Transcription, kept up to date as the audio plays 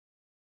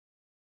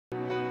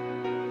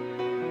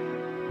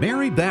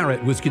Mary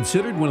Barrett was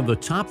considered one of the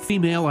top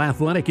female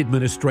athletic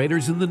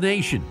administrators in the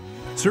nation,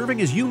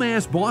 serving as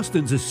UMass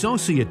Boston's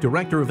Associate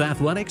Director of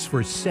Athletics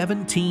for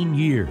 17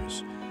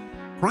 years.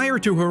 Prior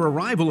to her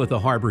arrival at the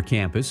Harbor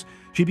campus,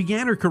 she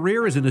began her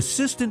career as an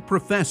assistant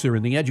professor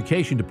in the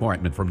education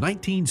department from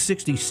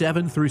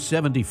 1967 through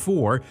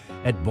 74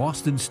 at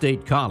Boston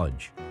State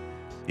College.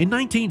 In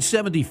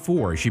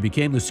 1974, she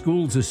became the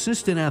school's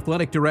assistant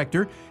athletic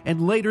director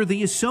and later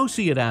the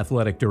associate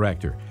athletic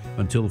director,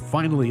 until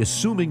finally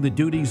assuming the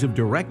duties of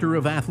director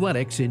of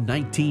athletics in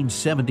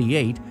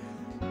 1978,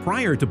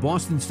 prior to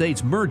Boston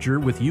State's merger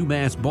with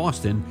UMass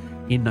Boston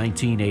in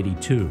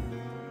 1982.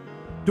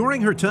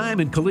 During her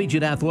time in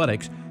collegiate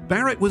athletics,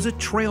 Barrett was a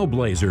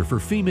trailblazer for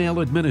female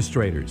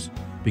administrators,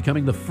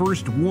 becoming the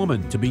first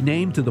woman to be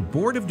named to the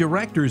board of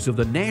directors of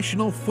the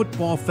National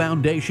Football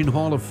Foundation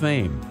Hall of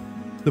Fame,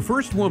 the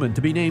first woman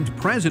to be named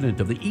president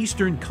of the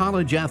Eastern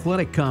College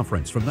Athletic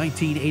Conference from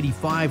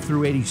 1985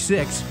 through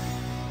 86,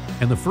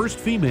 and the first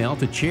female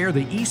to chair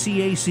the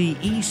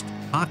ECAC East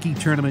Hockey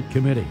Tournament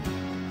Committee.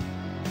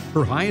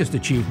 Her highest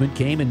achievement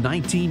came in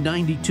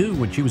 1992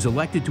 when she was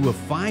elected to a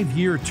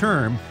 5-year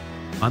term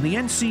on the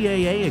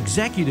NCAA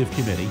Executive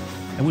Committee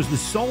and was the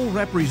sole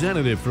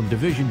representative from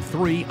Division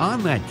III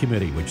on that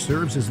committee, which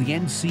serves as the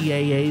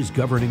NCAA's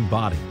governing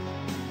body.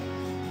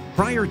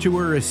 Prior to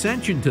her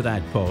ascension to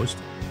that post,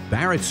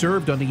 Barrett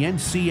served on the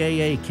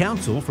NCAA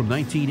Council from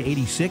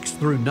 1986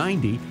 through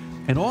 90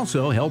 and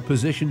also held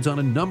positions on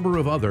a number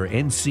of other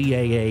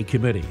NCAA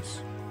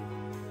committees.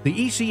 The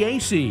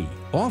ECAC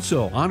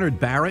also honored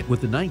Barrett with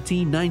the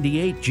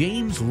 1998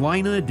 James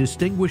Lina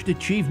Distinguished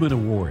Achievement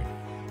Award,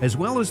 as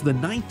well as the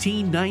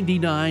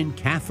 1999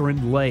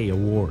 Catherine Lay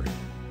Award.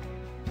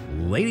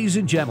 Ladies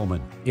and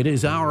gentlemen, it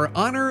is our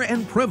honor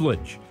and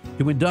privilege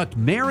to induct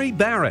Mary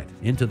Barrett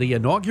into the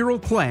inaugural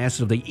class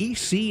of the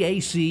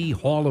ECAC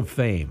Hall of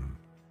Fame.